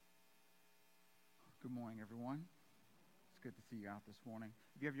morning, everyone. It's good to see you out this morning.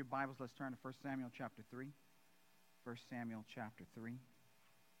 If you have your Bibles, let's turn to 1 Samuel chapter 3. 1 Samuel chapter 3.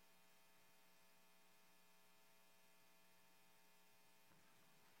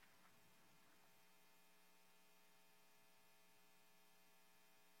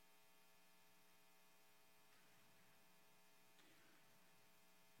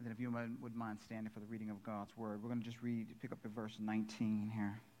 And then if you would mind standing for the reading of God's Word, we're going to just pick up at verse 19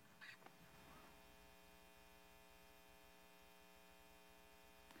 here.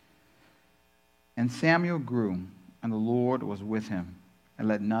 And Samuel grew, and the Lord was with him, and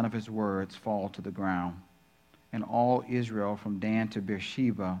let none of his words fall to the ground. And all Israel from Dan to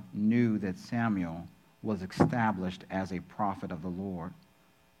Beersheba knew that Samuel was established as a prophet of the Lord.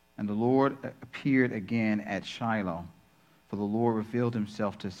 And the Lord appeared again at Shiloh, for the Lord revealed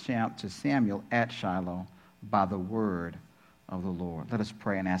himself to Samuel at Shiloh by the word of the Lord. Let us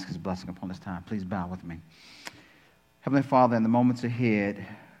pray and ask his blessing upon this time. Please bow with me. Heavenly Father, in the moments ahead,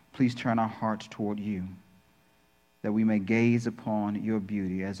 please turn our hearts toward you, that we may gaze upon your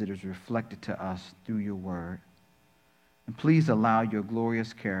beauty as it is reflected to us through your word. And please allow your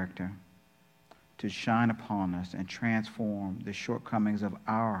glorious character to shine upon us and transform the shortcomings of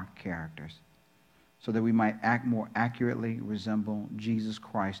our characters, so that we might act more accurately resemble Jesus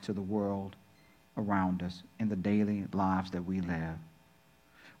Christ to the world around us in the daily lives that we live.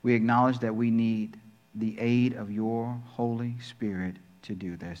 We acknowledge that we need the aid of your Holy Spirit to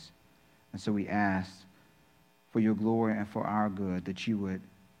do this. And so we ask for your glory and for our good that you would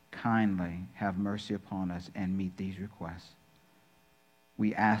kindly have mercy upon us and meet these requests.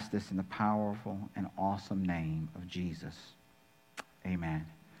 We ask this in the powerful and awesome name of Jesus. Amen.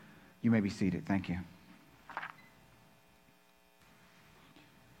 You may be seated. Thank you.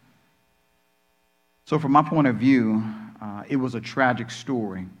 So from my point of view, it was a tragic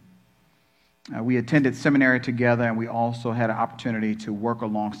story. We attended seminary together, and we also had an opportunity to work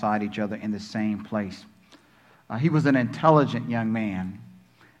alongside each other in the same place. He was an intelligent young man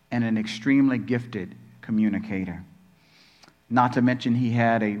and an extremely gifted communicator. Not to mention he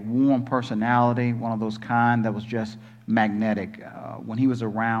had a warm personality, one of those kind that was just magnetic. When he was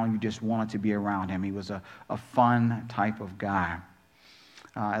around, you just wanted to be around him. He was a fun type of guy.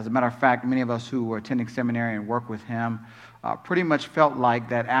 As a matter of fact, many of us who were attending seminary and worked with him pretty much felt like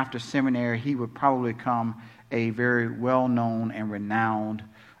that after seminary he would probably become a very well-known and renowned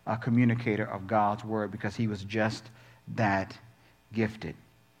communicator of God's word, because he was just that gifted.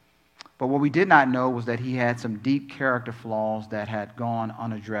 But what we did not know was that he had some deep character flaws that had gone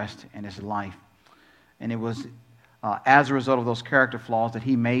unaddressed in his life. And it was as a result of those character flaws that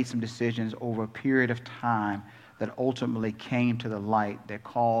he made some decisions over a period of time that ultimately came to the light, that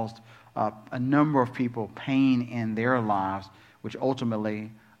caused a number of people pain in their lives, which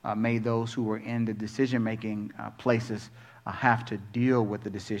ultimately made those who were in the decision-making places have to deal with the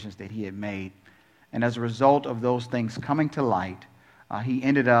decisions that he had made. And as a result of those things coming to light, he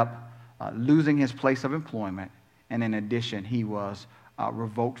ended up losing his place of employment, and in addition, he was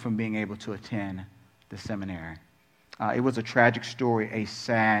revoked from being able to attend the seminary. It was a tragic story, a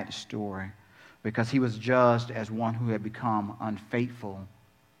sad story, because he was judged as one who had become unfaithful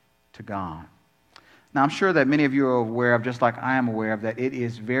to God. Now, I'm sure that many of you are aware of, just like I am aware of, that it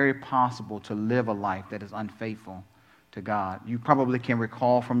is very possible to live a life that is unfaithful to God. You probably can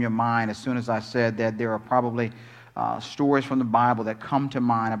recall from your mind, as soon as I said that, there are probably stories from the Bible that come to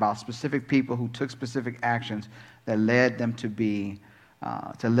mind about specific people who took specific actions that led them to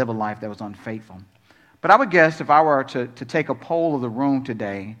live a life that was unfaithful. But I would guess, if I were to take a poll of the room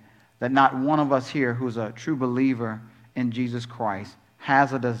today, that not one of us here who's a true believer in Jesus Christ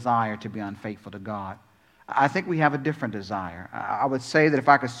has a desire to be unfaithful to God. I think we have a different desire. I would say that if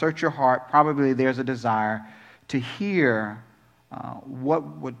I could search your heart, probably there's a desire to hear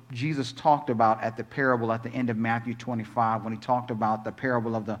what Jesus talked about at the parable at the end of Matthew 25, when he talked about the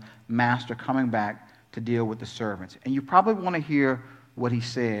parable of the master coming back to deal with the servants. And you probably want to hear what he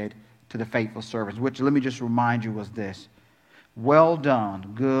said to the faithful servants, which, let me just remind you, was this: "Well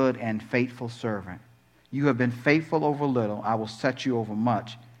done, good and faithful servant. You have been faithful over little. I will set you over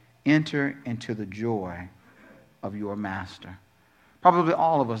much. Enter into the joy of your master." Probably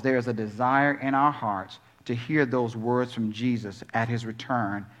all of us, there is a desire in our hearts to hear those words from Jesus at his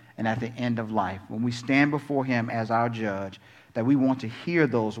return and at the end of life. When we stand before him as our judge, that we want to hear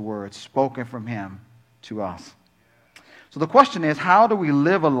those words spoken from him to us. So the question is, how do we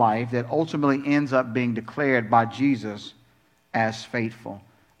live a life that ultimately ends up being declared by Jesus as faithful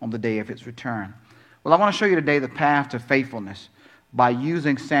on the day of his return? Well, I want to show you today the path to faithfulness by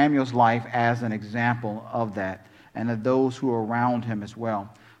using Samuel's life as an example of that, and of those who are around him as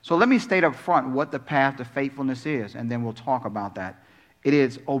well. So let me state up front what the path to faithfulness is, and then we'll talk about that. It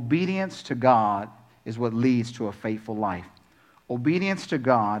is obedience to God is what leads to a faithful life. Obedience to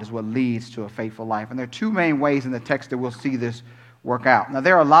God is what leads to a faithful life. And there are two main ways in the text that we'll see this work out. Now,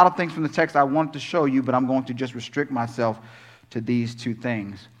 there are a lot of things from the text I want to show you, but I'm going to just restrict myself to these two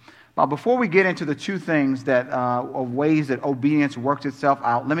things. But before we get into the two things that of ways that obedience works itself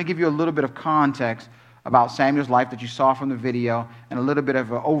out, let me give you a little bit of context about Samuel's life that you saw from the video and a little bit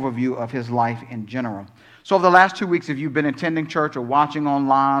of an overview of his life in general. So over the last 2 weeks, if you've been attending church or watching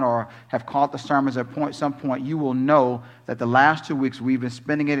online or have caught the sermons at some point, you will know that the last 2 weeks we've been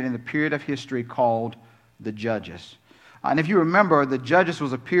spending it in the period of history called the Judges. And if you remember, the Judges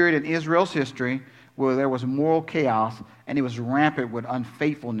was a period in Israel's history where there was moral chaos and it was rampant with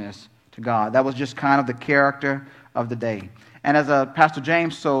unfaithfulness to God. That was just kind of the character of the day. And as Pastor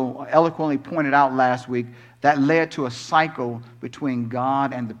James so eloquently pointed out last week, that led to a cycle between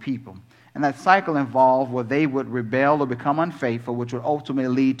God and the people. And that cycle involved where they would rebel or become unfaithful, which would ultimately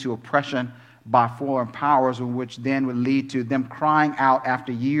lead to oppression by foreign powers, which then would lead to them crying out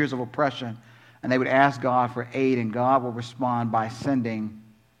after years of oppression. And they would ask God for aid, and God would respond by sending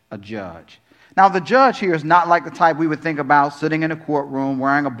a judge. Now, the judge here is not like the type we would think about sitting in a courtroom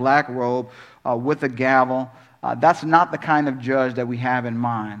wearing a black robe with a gavel. That's not the kind of judge that we have in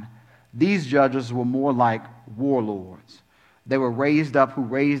mind. These judges were more like warlords. They were raised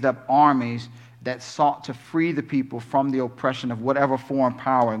up armies that sought to free the people from the oppression of whatever foreign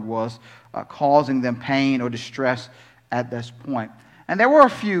power was causing them pain or distress at this point. And there were a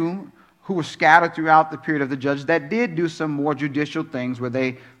few who were scattered throughout the period of the judges that did do some more judicial things where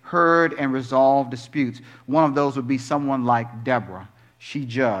they heard and resolved disputes. One of those would be someone like Deborah. She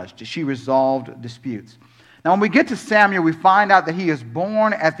judged. She resolved disputes. Now, when we get to Samuel, we find out that he is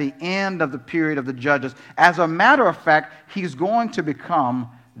born at the end of the period of the judges. As a matter of fact, he's going to become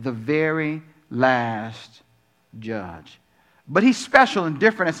the very last judge. But he's special and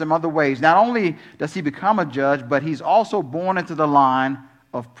different in some other ways. Not only does he become a judge, but he's also born into the line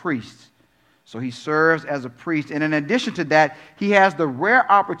of priests. So he serves as a priest. And in addition to that, he has the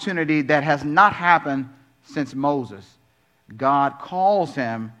rare opportunity that has not happened since Moses. God calls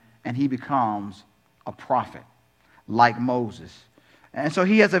him and he becomes a prophet like Moses. And so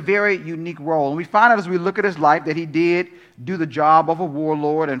he has a very unique role. And we find out as we look at his life that he did do the job of a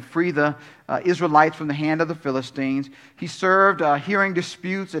warlord and free the Israelites from the hand of the Philistines. He served hearing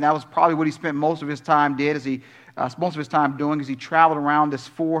disputes, and that was probably what he spent most of his time doing as he traveled around this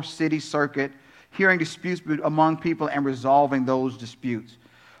 4-city circuit, hearing disputes among people and resolving those disputes.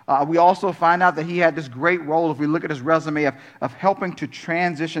 We also find out that he had this great role, if we look at his resume, of helping to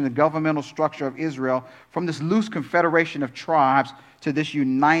transition the governmental structure of Israel from this loose confederation of tribes to this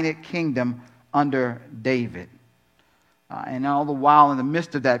united kingdom under David. And all the while, in the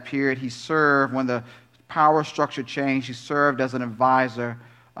midst of that period, he served, when the power structure changed, he served as an advisor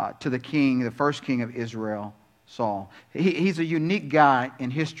to the king, the first king of Israel, Saul. He's a unique guy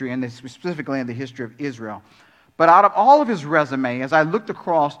in history, and specifically in the history of Israel. But out of all of his resume, as I looked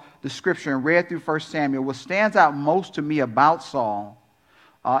across the scripture and read through 1 Samuel, what stands out most to me about Saul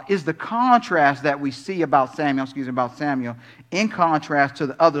is the contrast that we see about Samuel, in contrast to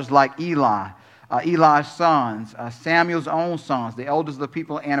the others like Eli, Eli's sons, Samuel's own sons, the elders of the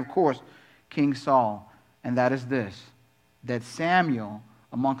people, and of course, King Saul. And that is this, that Samuel,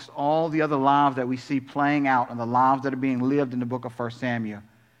 amongst all the other lives that we see playing out and the lives that are being lived in the book of 1 Samuel,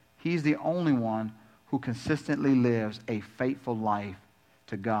 he's the only one who consistently lives a faithful life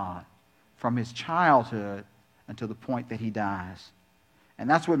to God from his childhood until the point that he dies. And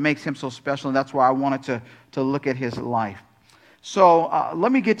that's what makes him so special, and that's why I wanted to look at his life. So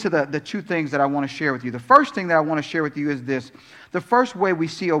let me get to the two things that I want to share with you. The first thing that I want to share with you is this. The first way we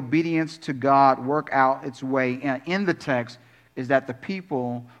see obedience to God work out its way in the text is that the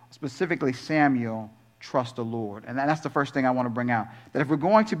people, specifically Samuel, trust the Lord. And that's the first thing I want to bring out. That if we're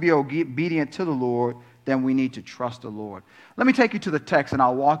going to be obedient to the Lord, then we need to trust the Lord. Let me take you to the text, and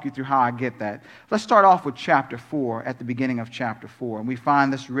I'll walk you through how I get that. Let's start off with chapter 4, at the beginning of chapter 4. And we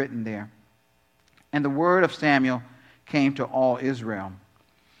find this written there. And the word of Samuel came to all Israel.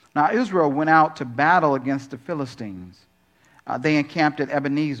 Now Israel went out to battle against the Philistines. They encamped at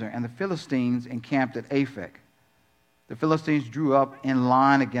Ebenezer, and the Philistines encamped at Aphek. The Philistines drew up in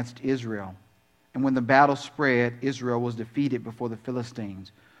line against Israel. And when the battle spread, Israel was defeated before the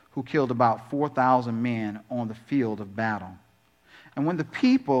Philistines, who killed about 4,000 men on the field of battle. And when the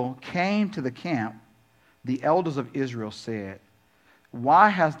people came to the camp, the elders of Israel said, "Why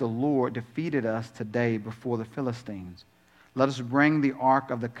has the Lord defeated us today before the Philistines? Let us bring the ark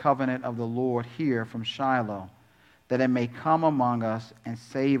of the covenant of the Lord here from Shiloh, that it may come among us and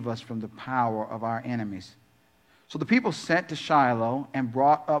save us from the power of our enemies. So the people sent to Shiloh and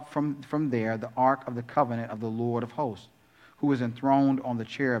brought up from there the ark of the covenant of the Lord of hosts, who was enthroned on the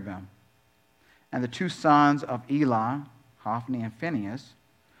cherubim. And the two sons of Eli, Hophni and Phinehas,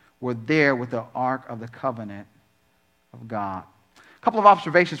 were there with the ark of the covenant of God. A couple of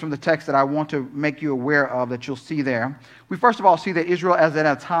observations from the text that I want to make you aware of that you'll see there. We first of all see that Israel is at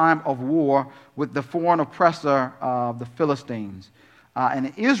a time of war with the foreign oppressor of the Philistines.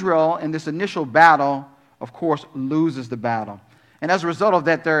 And Israel, in this initial battle, of course, loses the battle. And as a result of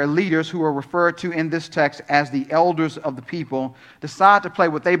that, their leaders, who are referred to in this text as the elders of the people, decide to play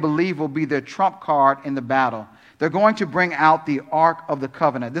what they believe will be their trump card in the battle. They're going to bring out the Ark of the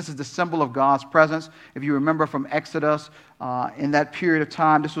Covenant. This is the symbol of God's presence. If you remember from Exodus, in that period of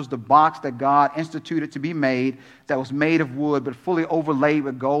time, this was the box that God instituted to be made, that was made of wood, but fully overlaid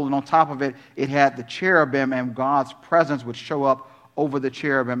with gold. And on top of it, it had the cherubim, and God's presence would show up over the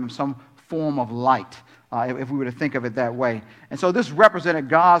cherubim in some form of light. If we were to think of it that way. And so this represented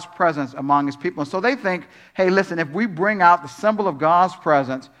God's presence among his people. And so they think, hey, listen, if we bring out the symbol of God's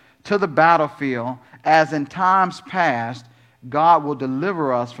presence to the battlefield, as in times past, God will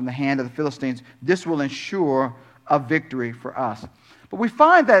deliver us from the hand of the Philistines. This will ensure a victory for us. But we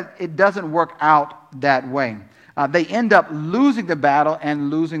find that it doesn't work out that way. They end up losing the battle and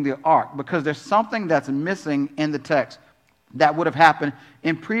losing the ark because there's something that's missing in the text that would have happened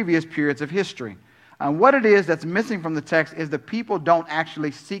in previous periods of history. And what it is that's missing from the text is the people don't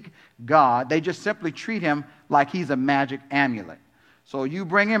actually seek God. They just simply treat him like he's a magic amulet. So you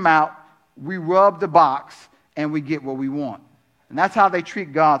bring him out, we rub the box, and we get what we want. And that's how they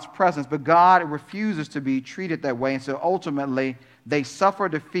treat God's presence. But God refuses to be treated that way. And so ultimately, they suffer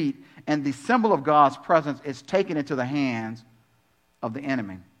defeat, and the symbol of God's presence is taken into the hands of the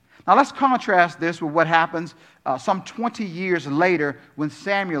enemy. Now let's contrast this with what happens some 20 years later when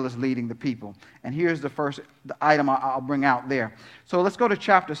Samuel is leading the people. And here's the item I'll bring out there. So let's go to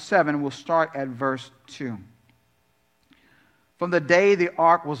chapter 7. We'll start at verse 2. From the day the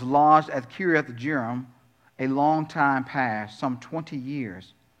ark was lodged at Kiriath-jearim, a long time passed, some 20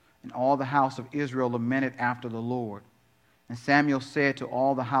 years, and all the house of Israel lamented after the Lord. And Samuel said to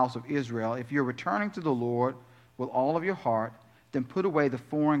all the house of Israel, if you're returning to the Lord with all of your heart, then put away the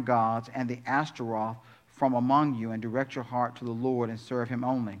foreign gods and the Ashtaroth from among you, and direct your heart to the Lord and serve him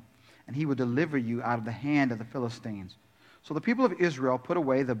only. And he will deliver you out of the hand of the Philistines. So the people of Israel put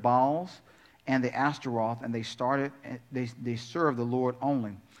away the Baals and the Ashtaroth, and they served the Lord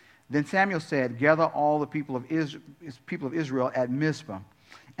only. Then Samuel said, gather all the people of Israel at Mizpah,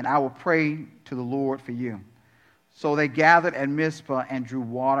 and I will pray to the Lord for you. So they gathered at Mizpah and drew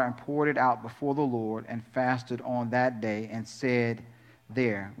water and poured it out before the Lord and fasted on that day and said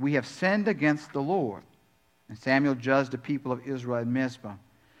there, we have sinned against the Lord. And Samuel judged the people of Israel at Mizpah.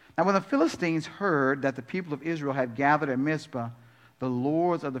 Now when the Philistines heard that the people of Israel had gathered at Mizpah, the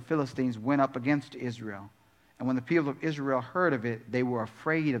lords of the Philistines went up against Israel. And when the people of Israel heard of it, they were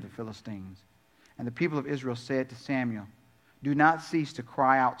afraid of the Philistines. And the people of Israel said to Samuel, do not cease to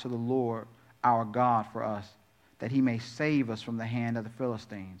cry out to the Lord our God for us, that he may save us from the hand of the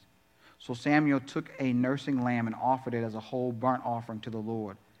Philistines. So Samuel took a nursing lamb and offered it as a whole burnt offering to the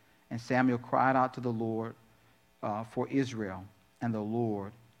Lord. And Samuel cried out to the Lord for Israel, and the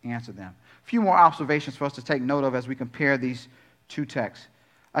Lord answered them. A few more observations for us to take note of as we compare these two texts.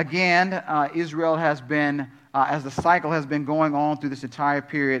 Again, Israel has been, as the cycle has been going on through this entire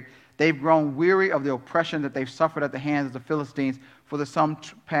period, they've grown weary of the oppression that they've suffered at the hands of the Philistines for the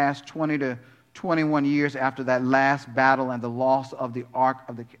past 20 to 21 years after that last battle and the loss of the Ark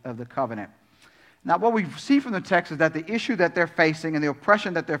of the Covenant. Now, what we see from the text is that the issue that they're facing and the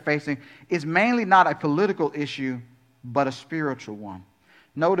oppression that they're facing is mainly not a political issue, but a spiritual one.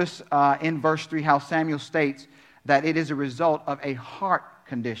 Notice in verse 3 how Samuel states that it is a result of a heart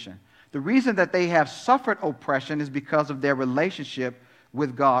condition. The reason that they have suffered oppression is because of their relationship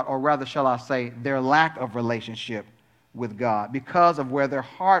with God, or rather, shall I say, their lack of relationship with God, because of where their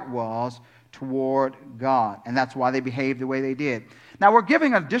heart was toward God. And that's why they behaved the way they did. Now, we're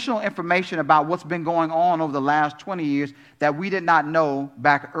giving additional information about what's been going on over the last 20 years that we did not know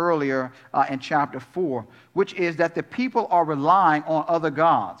back earlier in chapter 4, which is that the people are relying on other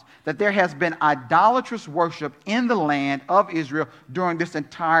gods, that there has been idolatrous worship in the land of Israel during this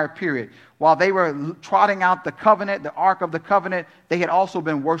entire period. While they were trotting out the covenant, the Ark of the Covenant, they had also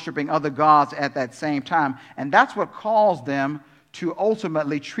been worshiping other gods at that same time. And that's what caused them to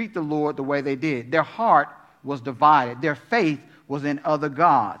ultimately treat the Lord the way they did. Their heart was divided. Their faith was in other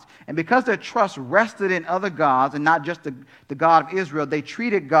gods. And because their trust rested in other gods and not just the God of Israel, they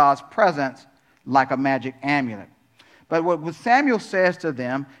treated God's presence like a magic amulet. But what Samuel says to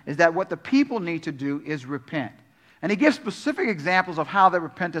them is that what the people need to do is repent. And he gives specific examples of how that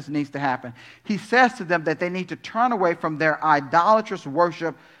repentance needs to happen. He says to them that they need to turn away from their idolatrous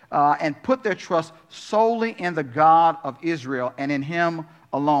worship and put their trust solely in the God of Israel and in Him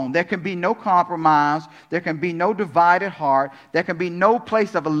alone. There can be no compromise. There can be no divided heart. There can be no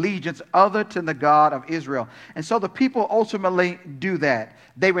place of allegiance other than the God of Israel. And so the people ultimately do that.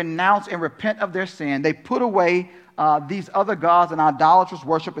 They renounce and repent of their sin. They put away these other gods and idolatrous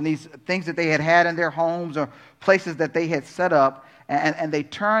worship and these things that they had in their homes or places that they had set up. And they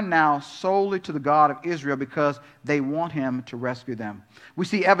turn now solely to the God of Israel because they want Him to rescue them. We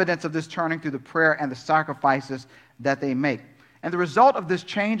see evidence of this turning through the prayer and the sacrifices that they make. And the result of this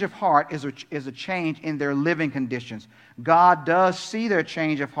change of heart is a change in their living conditions. God does see their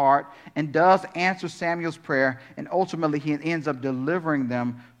change of heart and does answer Samuel's prayer, and ultimately He ends up delivering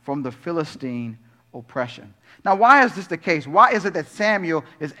them from the Philistine oppression. Now, why is this the case? Why is it that Samuel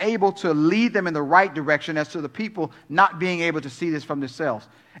is able to lead them in the right direction as to the people not being able to see this from themselves?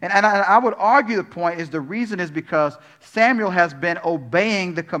 And I would argue the point is the reason is because Samuel has been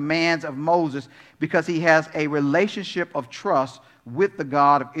obeying the commands of Moses because he has a relationship of trust with the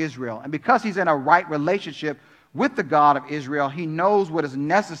God of Israel. And because he's in a right relationship with the God of Israel, he knows what is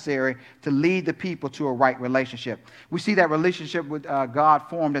necessary to lead the people to a right relationship. We see that relationship with God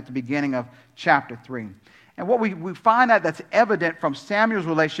formed at the beginning of chapter 3. And what we find out that's evident from Samuel's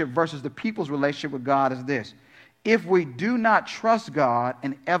relationship versus the people's relationship with God is this. If we do not trust God,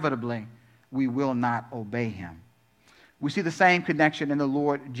 inevitably we will not obey Him. We see the same connection in the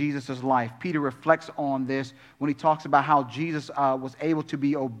Lord Jesus' life. Peter reflects on this when he talks about how Jesus was able to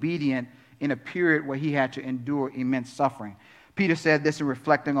be obedient in a period where He had to endure immense suffering. Peter said this in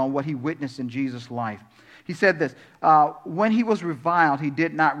reflecting on what he witnessed in Jesus' life. He said this, when He was reviled, He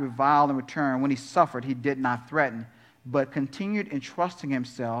did not revile in return. When He suffered, He did not threaten, but continued entrusting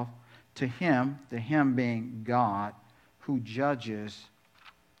Himself to Him, the Him being God, who judges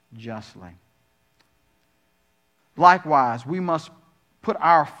justly. Likewise, we must put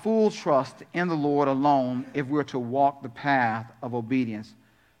our full trust in the Lord alone if we're to walk the path of obedience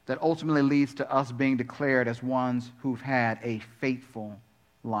that ultimately leads to us being declared as ones who've had a faithful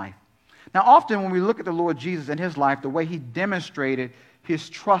life. Now, often when we look at the Lord Jesus and His life, the way He demonstrated His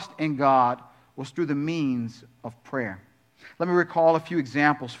trust in God was through the means of prayer. Let me recall a few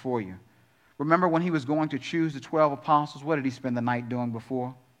examples for you. Remember when He was going to choose the 12 apostles, what did He spend the night doing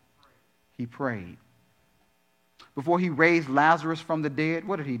before? He prayed. Before He raised Lazarus from the dead,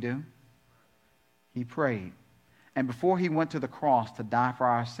 what did He do? He prayed. And before He went to the cross to die for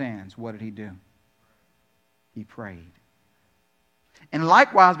our sins, what did He do? He prayed. And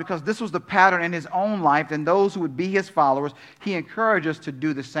likewise, because this was the pattern in His own life and those who would be His followers, He encouraged us to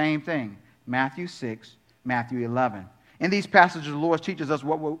do the same thing. Matthew 6, Matthew 11. In these passages, the Lord teaches us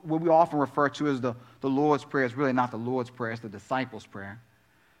what we often refer to as the Lord's Prayer. It's really not the Lord's Prayer, it's the disciples' prayer.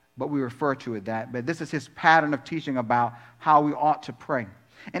 But we refer to it that. But this is His pattern of teaching about how we ought to pray.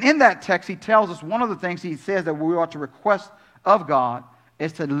 And in that text, He tells us one of the things He says that we ought to request of God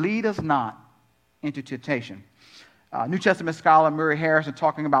is to lead us not into temptation. New Testament scholar Murray Harrison,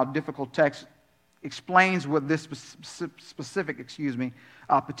 talking about difficult texts, explains what this specific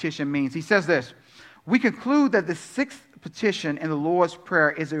petition means. He says this, we conclude that the sixth petition in the Lord's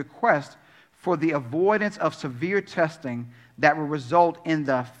Prayer is a request for the avoidance of severe testing that will result in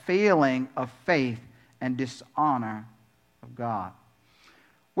the failing of faith and dishonor of God.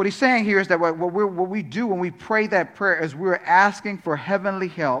 What he's saying here is that what we do when we pray that prayer is we're asking for heavenly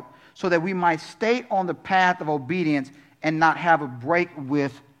help so that we might stay on the path of obedience and not have a break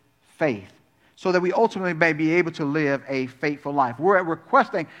with faith, so that we ultimately may be able to live a faithful life. We're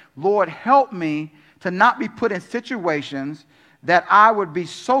requesting, Lord, help me to not be put in situations that I would be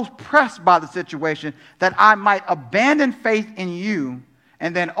so pressed by the situation that I might abandon faith in You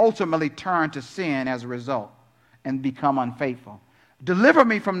and then ultimately turn to sin as a result and become unfaithful. Deliver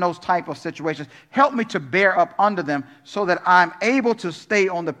me from those type of situations. Help me to bear up under them so that I'm able to stay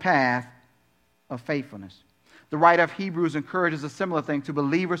on the path of faithfulness. The writer of Hebrews encourages a similar thing to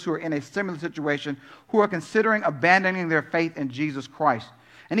believers who are in a similar situation, who are considering abandoning their faith in Jesus Christ.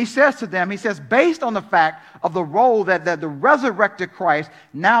 And he says to them, based on the fact of the role that the resurrected Christ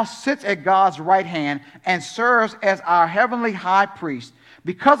now sits at God's right hand and serves as our heavenly high priest,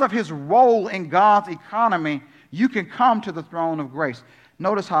 because of His role in God's economy, you can come to the throne of grace.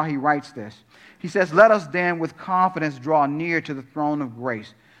 Notice how he writes this. He says, let us then with confidence draw near to the throne of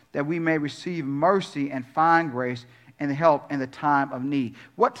grace, that we may receive mercy and find grace and help in the time of need.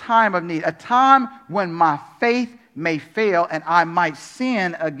 What time of need? A time when my faith may fail and I might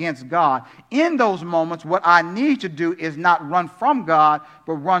sin against God. In those moments, what I need to do is not run from God,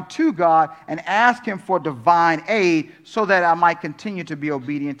 but run to God and ask Him for divine aid so that I might continue to be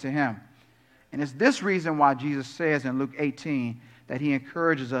obedient to Him. And it's this reason why Jesus says in Luke 18 that He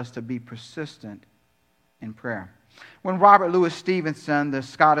encourages us to be persistent in prayer. When Robert Louis Stevenson, the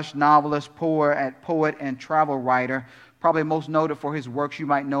Scottish novelist, poet, and travel writer, probably most noted for his works, you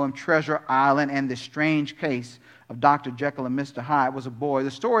might know him, Treasure Island and The Strange Case of Dr. Jekyll and Mr. Hyde, was a boy.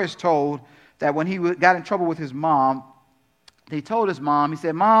 The story is told that when he got in trouble with his mom, he told his mom, he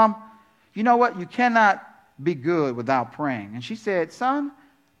said, "Mom, you know what? You cannot be good without praying." And she said, "Son,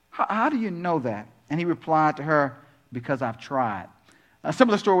 how do you know that?" And he replied to her, "Because I've tried." A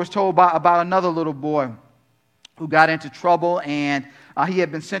similar story was told about another little boy who got into trouble, and he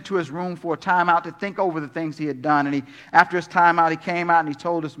had been sent to his room for a timeout to think over the things he had done. And after his timeout, he came out and he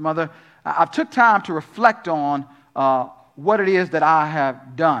told his mother, "I've took time to reflect on what it is that I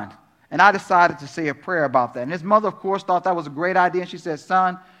have done. And I decided to say a prayer about that." And his mother, of course, thought that was a great idea. And she said,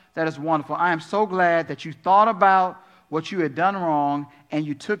 "Son, that is wonderful. I am so glad that you thought about what you had done wrong and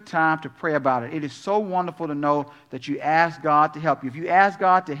you took time to pray about it. It is so wonderful to know that you asked God to help you. If you ask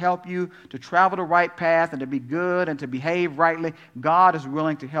God to help you to travel the right path and to be good and to behave rightly, God is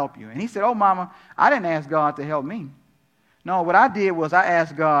willing to help you." And he said, "Oh, Mama, I didn't ask God to help me. No, what I did was I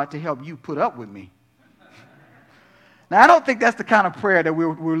asked God to help you put up with me." Now, I don't think that's the kind of prayer that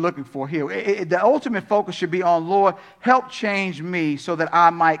we're looking for here. The ultimate focus should be on, "Lord, help change me so that I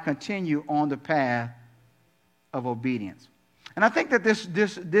might continue on the path of obedience." And I think that this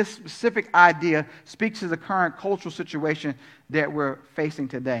specific idea speaks to the current cultural situation that we're facing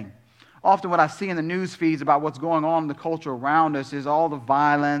today. Often what I see in the news feeds about what's going on in the culture around us is all the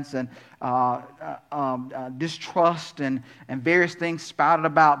violence and distrust and various things spouted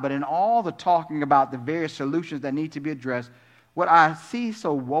about. But in all the talking about the various solutions that need to be addressed, what I see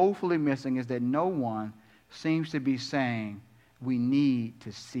so woefully missing is that no one seems to be saying we need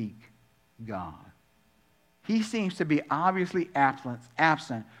to seek God. He seems to be obviously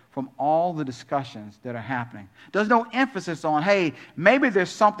absent from all the discussions that are happening. There's no emphasis on, hey, maybe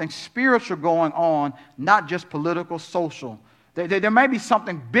there's something spiritual going on, not just political, social. There may be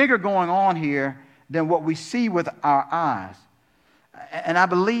something bigger going on here than what we see with our eyes. And I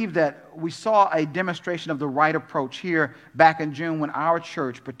believe that we saw a demonstration of the right approach here back in June when our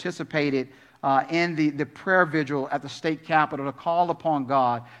church participated in the prayer vigil at the state capitol to call upon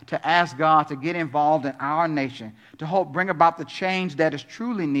God, to ask God to get involved in our nation, to help bring about the change that is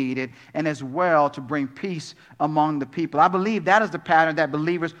truly needed, and as well to bring peace among the people. I believe that is the pattern that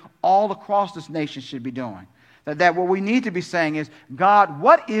believers all across this nation should be doing. That what we need to be saying is, God,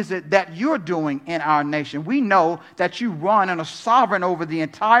 what is it that you're doing in our nation? We know that you run and are sovereign over the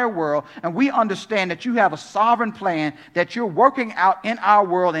entire world, and we understand that you have a sovereign plan that you're working out in our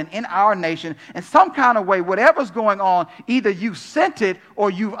world and in our nation. In some kind of way, whatever's going on, either you sent it or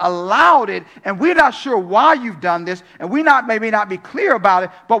you've allowed it, and we're not sure why you've done this, and we maybe not be clear about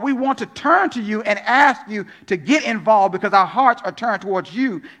it, but we want to turn to you and ask you to get involved because our hearts are turned towards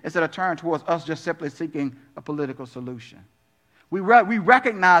you instead of turned towards us just simply seeking a political solution. We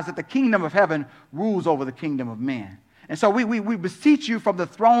recognize that the kingdom of heaven rules over the kingdom of men. And so we beseech you from the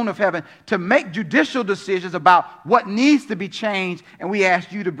throne of heaven to make judicial decisions about what needs to be changed, and we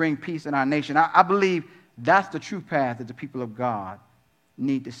ask you to bring peace in our nation. I believe that's the true path that the people of God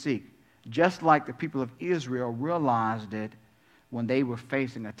need to seek, just like the people of Israel realized it when they were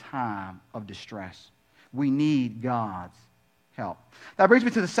facing a time of distress. We need God's help. That brings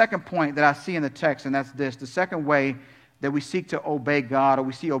me to the second point that I see in the text, and that's this. The second way that we seek to obey God, or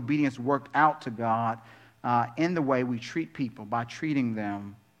we see obedience worked out to God, in the way we treat people, by treating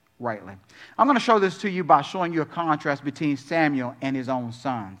them rightly. I'm going to show this to you by showing you a contrast between Samuel and his own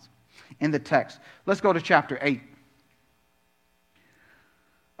sons in the text. Let's go to chapter 8.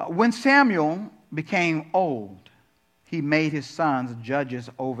 When Samuel became old, he made his sons judges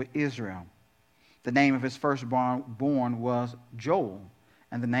over Israel. The name of his firstborn was Joel,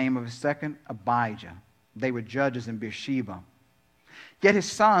 and the name of his second, Abijah. They were judges in Beersheba. Yet his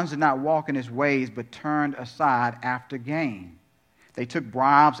sons did not walk in his ways, but turned aside after gain. They took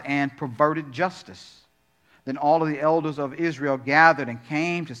bribes and perverted justice. Then all of the elders of Israel gathered and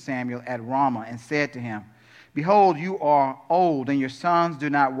came to Samuel at Ramah and said to him, "Behold, you are old, and your sons do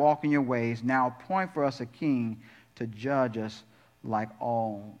not walk in your ways. Now appoint for us a king to judge us like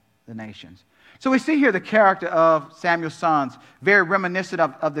all the nations." So we see here the character of Samuel's sons, very reminiscent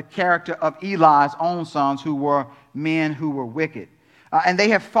of the character of Eli's own sons, who were men who were wicked. And they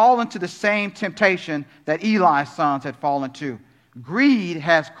have fallen to the same temptation that Eli's sons had fallen to. Greed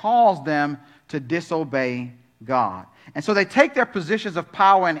has caused them to disobey God. And so they take their positions of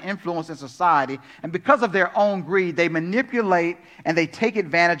power and influence in society, and because of their own greed, they manipulate and they take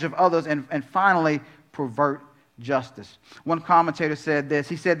advantage of others and finally pervert justice. One commentator said this.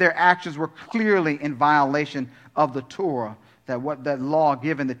 He said their actions were clearly in violation of the Torah, that law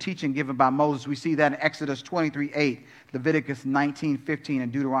given, the teaching given by Moses. We see that in Exodus 23:8, Leviticus 19:15,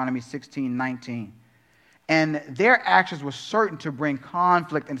 and Deuteronomy 16:19. And their actions were certain to bring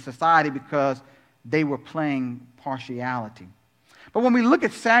conflict in society because they were playing partiality. But when we look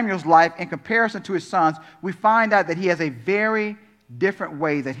at Samuel's life in comparison to his sons, we find out that he has a very different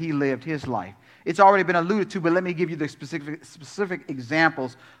way that he lived his life. It's already been alluded to, but let me give you the specific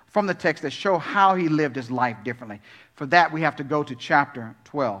examples from the text that show how he lived his life differently. For that, we have to go to chapter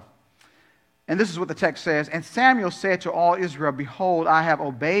 12. And this is what the text says. And Samuel said to all Israel, "Behold, I have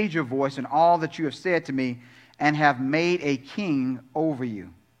obeyed your voice in all that you have said to me, and have made a king over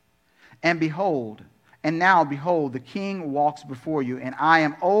you. And now behold, the king walks before you, and I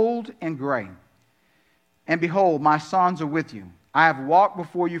am old and gray. And behold, my sons are with you. I have walked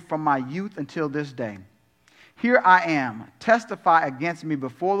before you from my youth until this day. Here I am, testify against me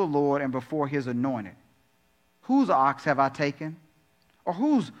before the Lord and before his anointed. Whose ox have I taken? Or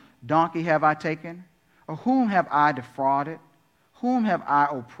whose donkey have I taken? Or whom have I defrauded? Whom have I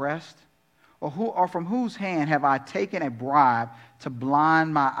oppressed? Or from whose hand have I taken a bribe to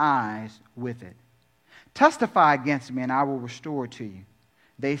blind my eyes with it? Testify against me, and I will restore it to you."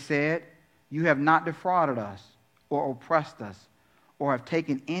 They said, "You have not defrauded us, or oppressed us, or have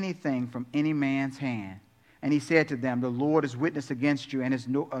taken anything from any man's hand." And he said to them, "The Lord is witness against you, and his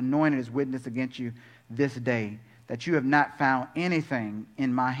anointed is witness against you this day, that you have not found anything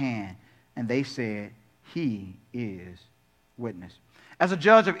in my hand." And they said, "He is witness." As a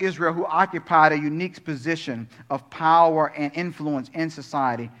judge of Israel who occupied a unique position of power and influence in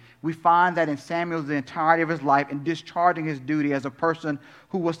society, we find that in Samuel, the entirety of his life, in discharging his duty as a person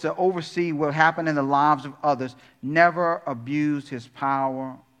who was to oversee what happened in the lives of others, never abused his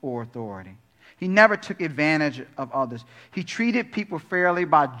power or authority. He never took advantage of others. He treated people fairly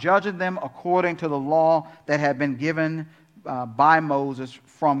by judging them according to the law that had been given by Moses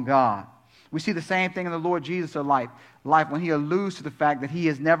from God. We see the same thing in the Lord Jesus' life when he alludes to the fact that he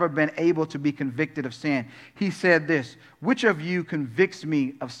has never been able to be convicted of sin. He said this, "Which of you convicts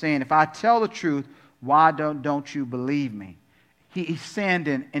me of sin? If I tell the truth, why don't you believe me?" He sinned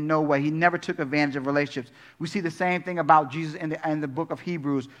in no way. He never took advantage of relationships. We see the same thing about Jesus in the book of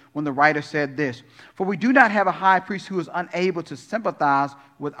Hebrews when the writer said this, "For we do not have a high priest who is unable to sympathize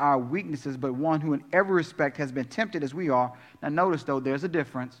with our weaknesses, but one who in every respect has been tempted as we are." Now notice, though, there's a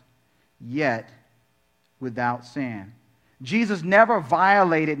difference. "Yet without sin." Jesus never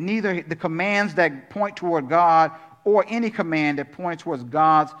violated neither the commands that point toward God or any command that pointed towards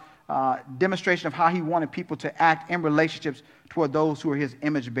God's demonstration of how he wanted people to act in relationships toward those who are his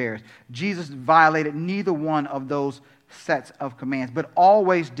image bearers. Jesus violated neither one of those sets of commands, but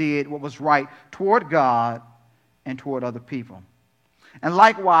always did what was right toward God and toward other people. And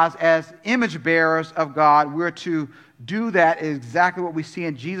likewise, as image bearers of God, we're to do that is exactly what we see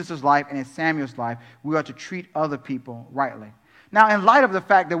in Jesus' life and in Samuel's life. We are to treat other people rightly. Now, in light of the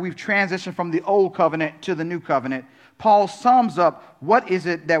fact that we've transitioned from the old covenant to the new covenant, Paul sums up what is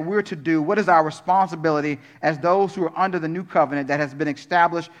it that we're to do, what is our responsibility as those who are under the new covenant that has been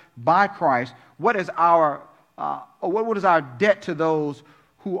established by Christ, what is our debt to those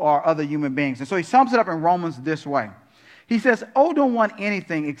who are other human beings. And so he sums it up in Romans this way. He says, "Oh, don't want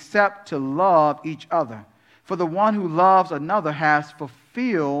anything except to love each other. For the one who loves another has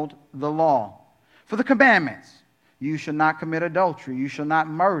fulfilled the law. For the commandments, you shall not commit adultery, you shall not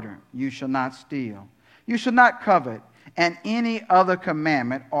murder, you shall not steal, you shall not covet, and any other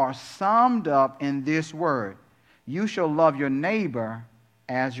commandment are summed up in this word: you shall love your neighbor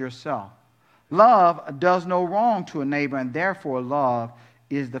as yourself. Love does no wrong to a neighbor, and therefore love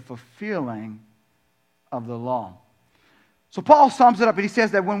is the fulfilling of the law." So Paul sums it up and he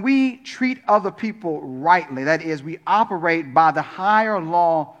says that when we treat other people rightly, that is, we operate by the higher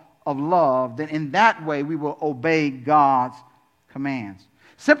law of love, then in that way we will obey God's commands.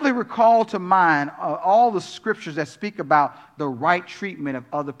 Simply recall to mind all the scriptures that speak about the right treatment of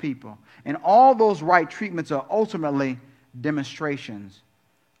other people. And all those right treatments are ultimately demonstrations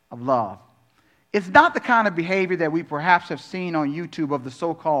of love. It's not the kind of behavior that we perhaps have seen on YouTube of the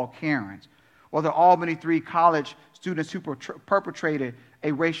so-called Karens, or the Albany 3 college students who perpetrated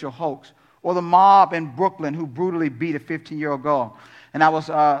a racial hoax, or the mob in Brooklyn who brutally beat a 15-year-old girl. And I was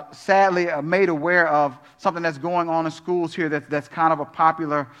sadly made aware of something that's going on in schools here that's kind of a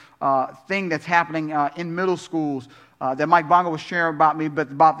popular thing that's happening in middle schools that Mike Bongo was sharing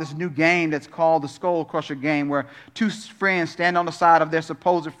about this new game that's called the Skull Crusher game, where two friends stand on the side of their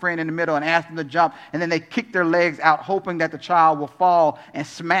supposed friend in the middle and ask them to jump, and then they kick their legs out, hoping that the child will fall and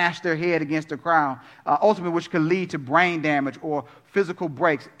smash their head against the ground, ultimately which could lead to brain damage or physical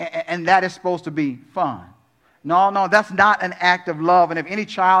breaks, and that is supposed to be fun. No, that's not an act of love. And if any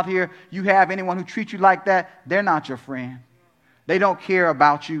child here, you have anyone who treats you like that, they're not your friend. They don't care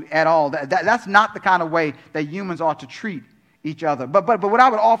about you at all. That's not the kind of way that humans ought to treat each other. But what I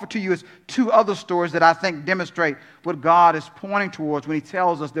would offer to you is two other stories that I think demonstrate what God is pointing towards when he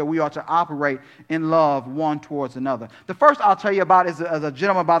tells us that we ought to operate in love one towards another. The first I'll tell you about is a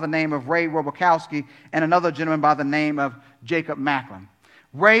gentleman by the name of Ray Robakowski and another gentleman by the name of Jacob Macklin.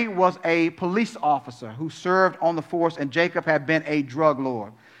 Ray was a police officer who served on the force, and Jacob had been a drug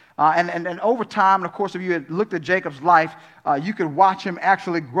lord. And over time, and of course, if you had looked at Jacob's life, you could watch him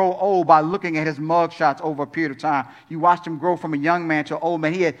actually grow old by looking at his mug shots over a period of time. You watched him grow from a young man to an old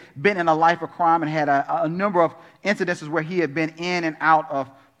man. He had been in a life of crime and had a number of incidences where he had been in and out of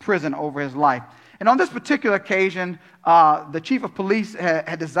prison over his life. And on this particular occasion, the chief of police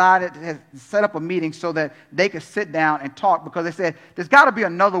had set up a meeting so that they could sit down and talk, because they said there's got to be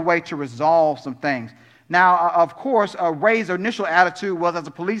another way to resolve some things. Now, of course, Ray's initial attitude was, as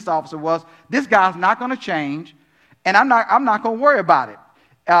a police officer, was this guy's not going to change, and I'm not going to worry about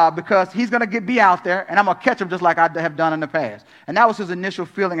it because he's going to be out there, and I'm going to catch him just like I have done in the past. And that was his initial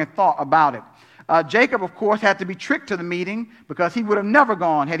feeling and thought about it. Jacob, of course, had to be tricked to the meeting because he would have never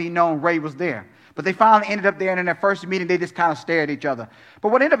gone had he known Ray was there. But they finally ended up there, and in their first meeting, they just kind of stared at each other.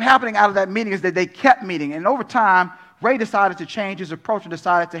 But what ended up happening out of that meeting is that they kept meeting, and over time, Ray decided to change his approach and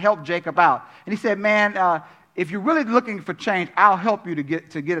decided to help Jacob out. And he said, man, if you're really looking for change, I'll help you to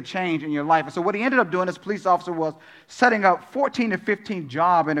get a change in your life. And so what he ended up doing as police officer was setting up 14 to 15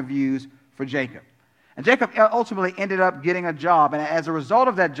 job interviews for Jacob. And Jacob ultimately ended up getting a job, and as a result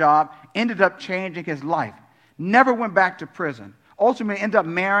of that job, ended up changing his life. Never went back to prison. Ultimately ended up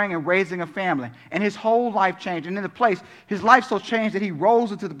marrying and raising a family. And his whole life changed. And in the place, his life so changed that he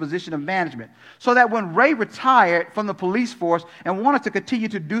rose into the position of management. So that when Ray retired from the police force and wanted to continue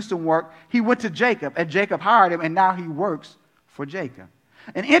to do some work, he went to Jacob, and Jacob hired him, and now he works for Jacob.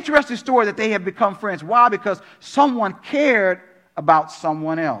 An interesting story that they have become friends. Why? Because someone cared about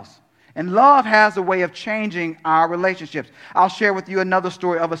someone else. And love has a way of changing our relationships. I'll share with you another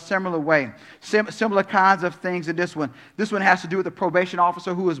story of a similar way. Similar kinds of things in this one. This one has to do with a probation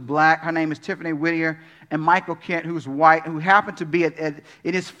officer who is black. Her name is Tiffany Whittier. And Michael Kent, who's white, who happened to be, in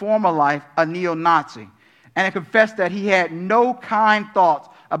his former life, a neo-Nazi. And I confessed that he had no kind thoughts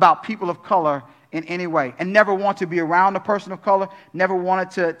about people of color in any way, and never wanted to be around a person of color, never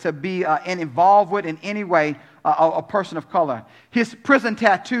wanted to be involved with in any way a person of color. His prison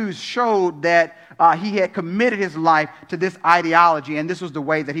tattoos showed that he had committed his life to this ideology, and this was the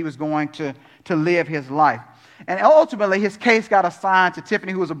way that he was going to live his life. And ultimately, his case got assigned to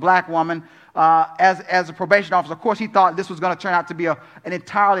Tiffany, who was a black woman, as a probation officer. Of course, he thought this was going to turn out to be an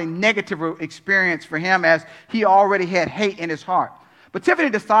entirely negative experience for him, as he already had hate in his heart. But Tiffany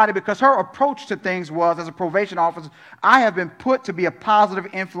decided, because her approach to things was, as a probation officer, I have been put to be a positive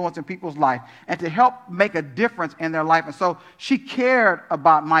influence in people's life and to help make a difference in their life. And so she cared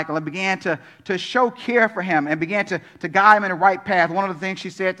about Michael and began to show care for him and began to guide him in the right path. One of the things she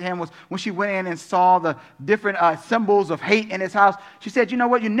said to him was, when she went in and saw the different symbols of hate in his house, she said, you know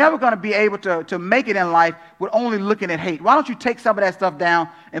what, you're never going to be able to make it in life with only looking at hate. Why don't you take some of that stuff down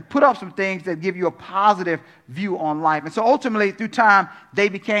and put up some things that give you a positive view on life? And so ultimately, through time, they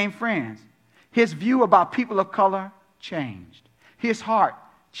became friends. His view about people of color changed. His heart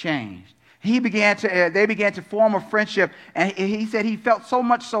changed. They began to form a friendship, and he said he felt so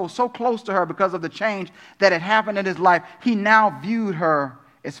much so close to her because of the change that had happened in his life. He now viewed her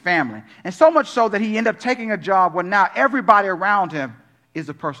as family. And so much so that he ended up taking a job where now everybody around him is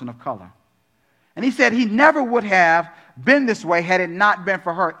a person of color. And he said he never would have been this way had it not been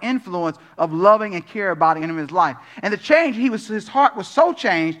for her influence of loving and care about him in his life. And the change, his heart was so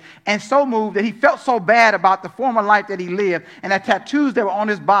changed and so moved that he felt so bad about the former life that he lived and the tattoos that were on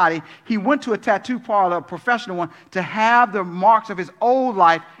his body. He went to a tattoo parlor, a professional one, to have the marks of his old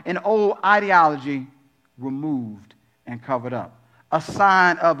life and old ideology removed and covered up. A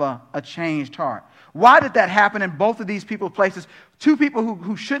sign of a changed heart. Why did that happen in both of these people's places? Two people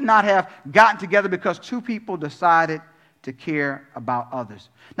who should not have gotten together because two people decided to care about others.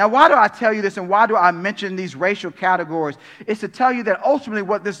 Now, why do I tell you this, and why do I mention these racial categories? It's to tell you that ultimately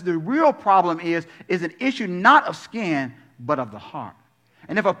what the real problem is an issue not of skin, but of the heart.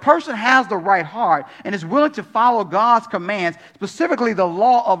 And if a person has the right heart and is willing to follow God's commands, specifically the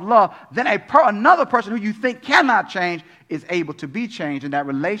law of love, then another person who you think cannot change is able to be changed, and that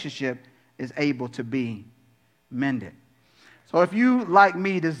relationship is able to be mended. So if you, like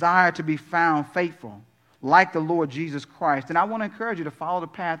me, desire to be found faithful, like the Lord Jesus Christ, then I want to encourage you to follow the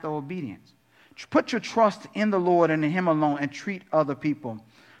path of obedience. Put your trust in the Lord and in Him alone, and treat other people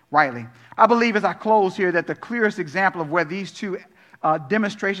rightly. I believe, as I close here, that the clearest example of where these two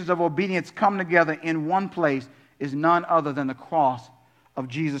demonstrations of obedience come together in one place is none other than the cross of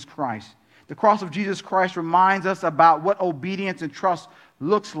Jesus Christ. The cross of Jesus Christ reminds us about what obedience and trust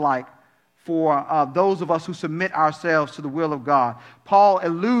looks like for those of us who submit ourselves to the will of God. Paul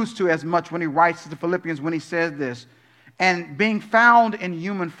alludes to as much when he writes to the Philippians when he says this, and being found in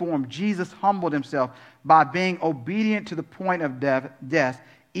human form, Jesus humbled himself by being obedient to the point of death,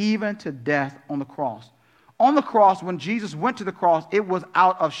 even to death on the cross. On the cross, when Jesus went to the cross, it was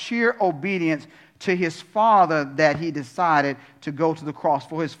out of sheer obedience to his Father that he decided to go to the cross,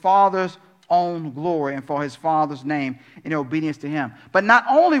 for his Father's own glory and for his Father's name, in obedience to him. But not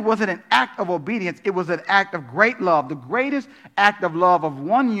only was it an act of obedience, it was an act of great love, the greatest act of love of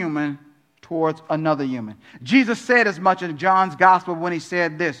one human towards another human. Jesus said as much in John's gospel when he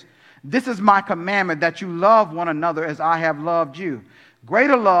said this, "This is my commandment, that you love one another as I have loved you.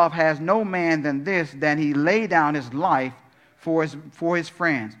 Greater love has no man than this, than he lay down his life for his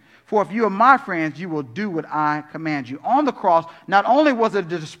friends. For if you are my friends, you will do what I command you." On the cross, not only was it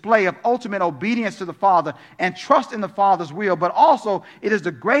a display of ultimate obedience to the Father and trust in the Father's will, but also it is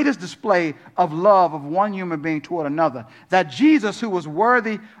the greatest display of love of one human being toward another. That Jesus, who was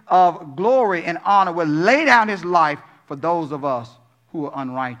worthy of glory and honor, would lay down his life for those of us who are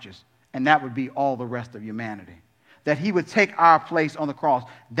unrighteous. And that would be all the rest of humanity. That he would take our place on the cross.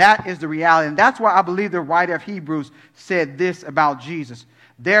 That is the reality. And that's why I believe the writer of Hebrews said this about Jesus.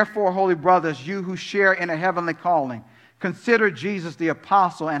 "Therefore, holy brothers, you who share in a heavenly calling, consider Jesus the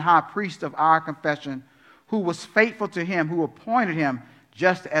apostle and high priest of our confession, who was faithful to him who appointed him,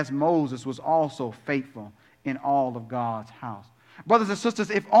 just as Moses was also faithful in all of God's house." Brothers and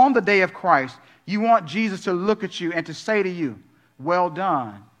sisters, if on the day of Christ you want Jesus to look at you and to say to you, "Well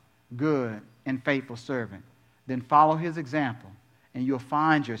done, good and faithful servant," then follow his example and you'll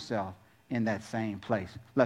find yourself in that same place.